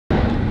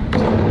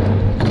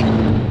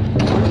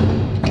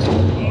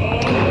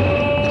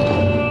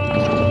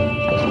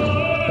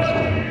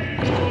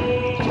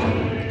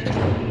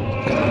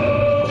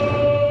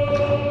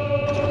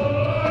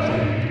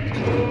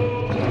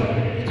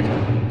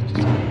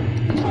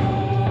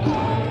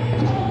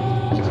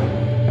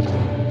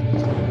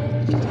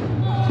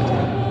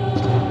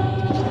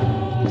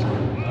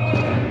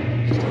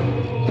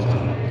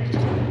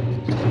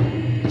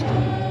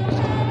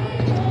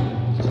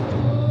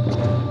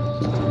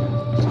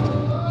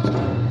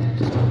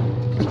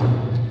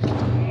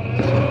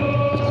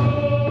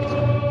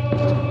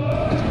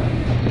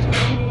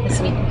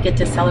get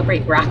to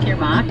celebrate Rock Your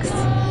Mocs.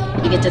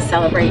 We get to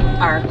celebrate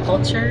our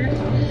culture,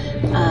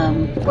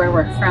 where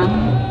we're from,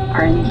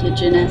 our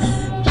Indigenous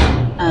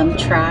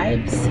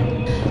tribes.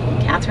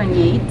 Kathryn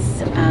Yates,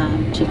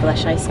 Chief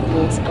High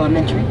School's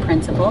elementary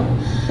principal.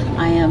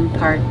 I am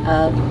part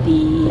of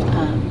the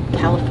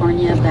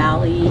California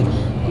Valley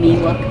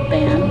Miwok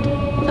Band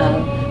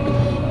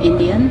of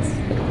Indians.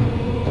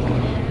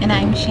 And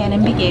I'm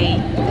Shannon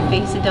Begaye, the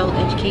FACE Adult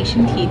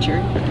Education teacher,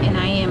 and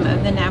I am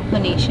of the Navajo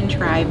Nation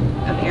tribe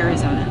of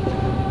Arizona.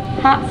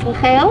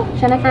 Trujillo,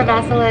 Jennifer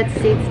Vasilez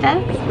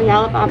Seedstead,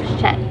 Puyallup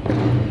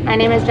Opchet. My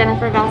name is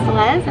Jennifer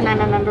Vasilez, and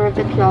I'm a member of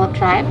the Puyallup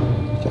tribe.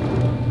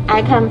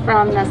 I come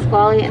from the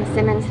Squally and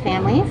Simmons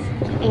families,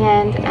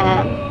 and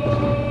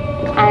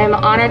I am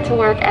honored to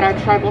work at our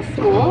tribal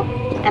school,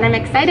 and I'm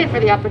excited for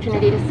the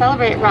opportunity to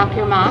celebrate Rock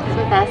Your Mocs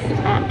with us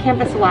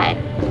campus-wide.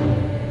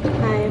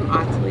 I'm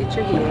Otellie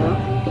Trujillo,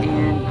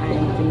 and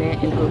I'm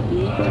Danette and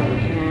Opie,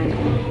 and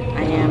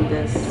I am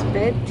the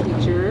SPED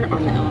teacher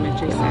on the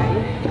elementary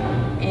side.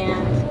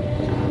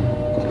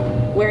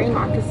 And wearing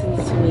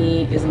moccasins to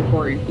me is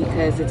important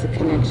because it's a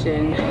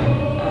connection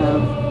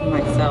of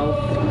myself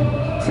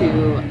to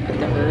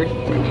the earth,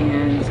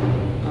 and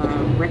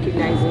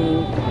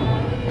recognizing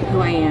who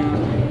I am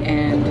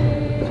and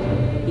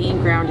being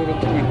grounded and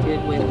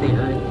connected with the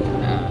earth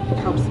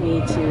helps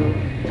me to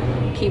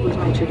keep with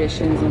my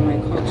traditions and my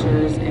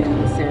cultures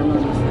and the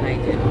ceremonies that I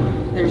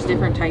do. There's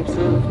different types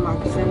of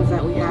moccasins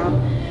that we have.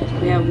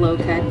 We have low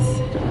cuts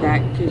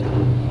that could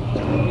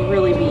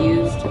really be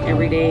used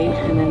every day,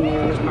 and then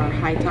there's our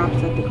high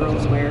tops that the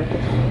girls wear,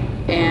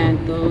 and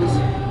those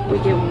we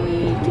get when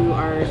we do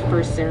our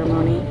first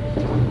ceremony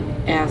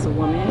as a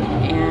woman.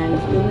 And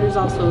then there's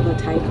also the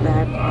type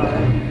that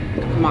are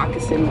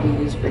moccasins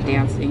we use for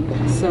dancing.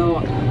 So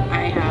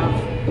I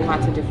have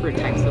lots of different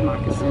types of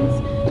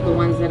moccasins. The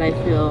ones that I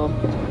feel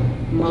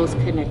most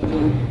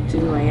connecting to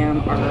who I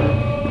am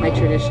are my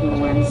traditional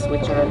ones,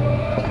 which are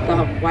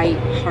the white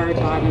hard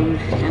bottom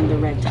and the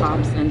red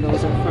tops, and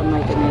those are from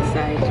my Dene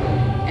side.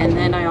 And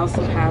then I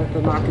also have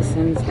the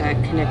moccasins that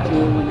connect me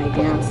when I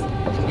dance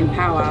in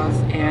powwows,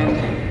 and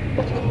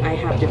I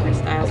have different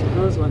styles of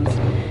those ones.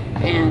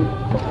 And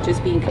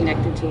just being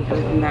connected to the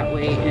earth in that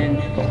way and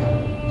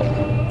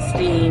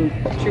staying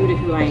true to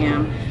who I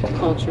am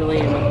culturally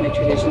and with my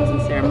traditions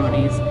and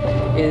ceremonies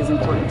is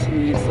important to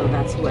me. So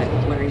that's what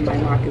wearing my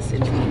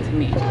moccasins mean to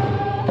me.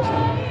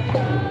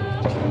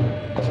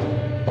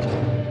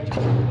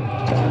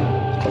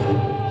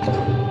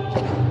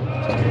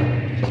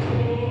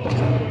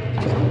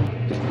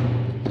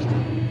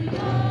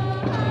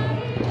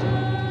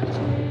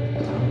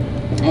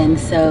 And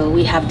so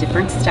we have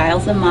different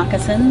styles of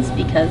moccasins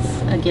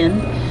because,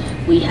 again,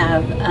 we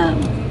have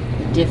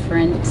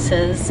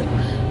differences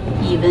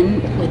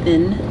even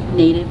within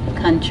Native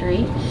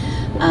country,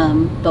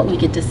 but we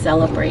get to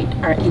celebrate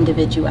our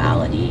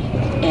individuality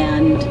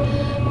and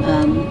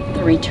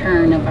the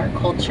return of our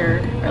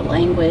culture, our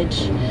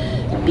language.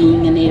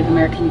 Being a Native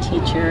American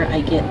teacher,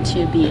 I get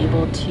to be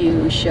able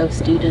to show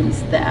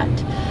students that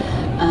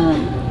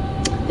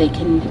they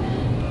can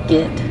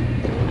get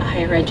a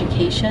higher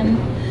education,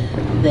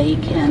 they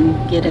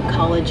can get a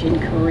college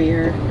and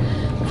career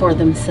for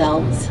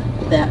themselves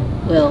that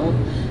will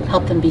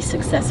help them be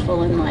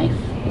successful in life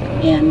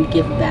and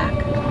give back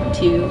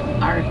to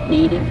our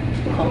Native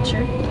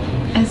culture.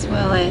 As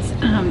well as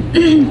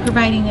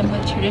providing them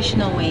with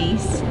traditional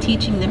ways,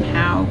 teaching them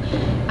how,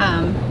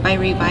 by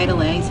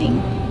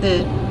revitalizing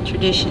the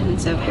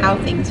traditions of how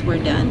things were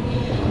done,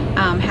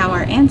 how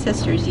our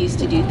ancestors used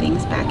to do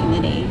things back in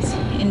the days,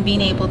 and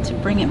being able to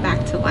bring it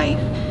back to life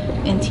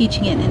and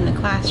teaching it in the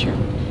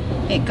classroom.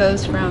 It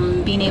goes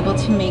from being able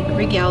to make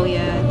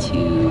regalia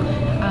to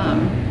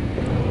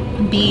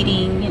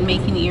beading and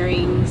making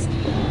earrings,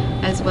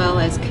 as well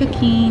as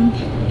cooking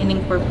and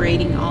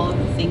incorporating all of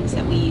the things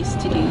that we used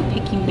to do,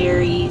 picking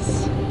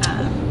berries,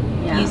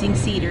 using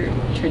cedar.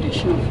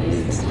 Traditional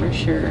foods for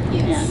sure.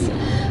 Yes.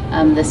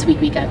 And this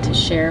week we got to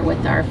share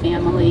with our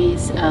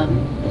families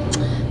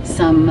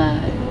some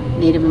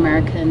Native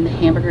American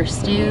hamburger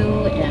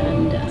stew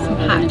and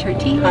hot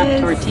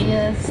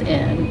tortillas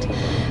and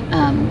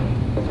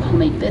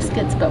homemade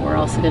biscuits, but we're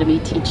also going to be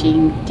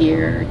teaching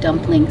deer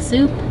dumpling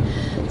soup.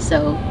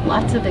 So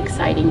lots of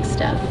exciting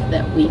stuff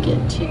that we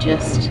get to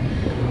just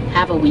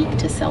have a week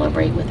to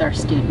celebrate with our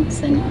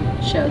students and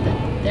show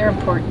that they're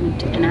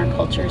important and our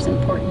culture is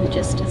important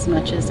just as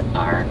much as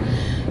our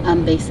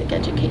basic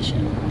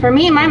education. For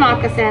me, my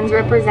moccasins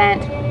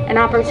represent an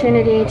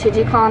opportunity to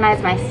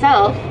decolonize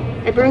myself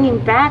by bringing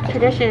back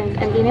traditions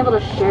and being able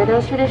to share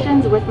those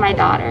traditions with my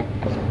daughter.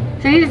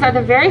 So these are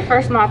the very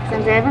first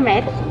moccasins I ever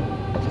made.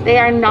 They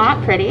are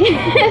not pretty.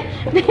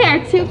 They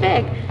are too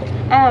big.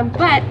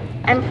 But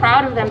I'm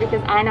proud of them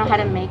because I know how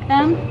to make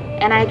them,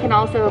 and I can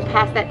also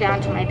pass that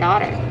down to my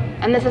daughter.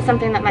 And this is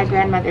something that my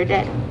grandmother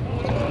did.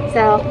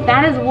 So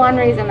that is one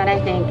reason that I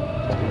think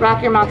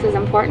Rock Your Mocs is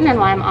important and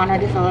why I'm honored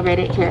to celebrate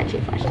it here at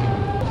Chief High.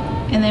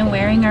 And then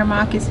wearing our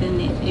moccasin,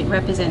 it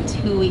represents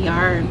who we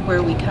are and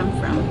where we come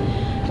from.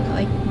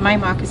 Like my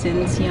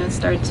moccasins, you know, it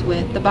starts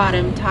with the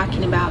bottom,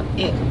 talking about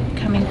it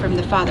coming from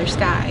the Father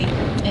Sky,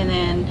 and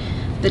then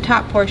the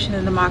top portion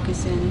of the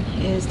moccasin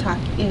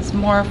is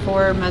more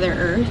for Mother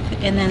Earth,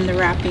 and then the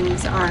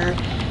wrappings are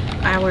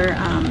our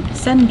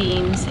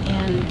sunbeams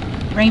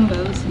and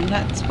rainbows, and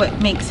that's what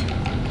makes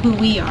who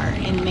we are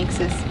and makes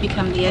us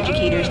become the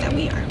educators that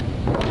we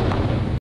are.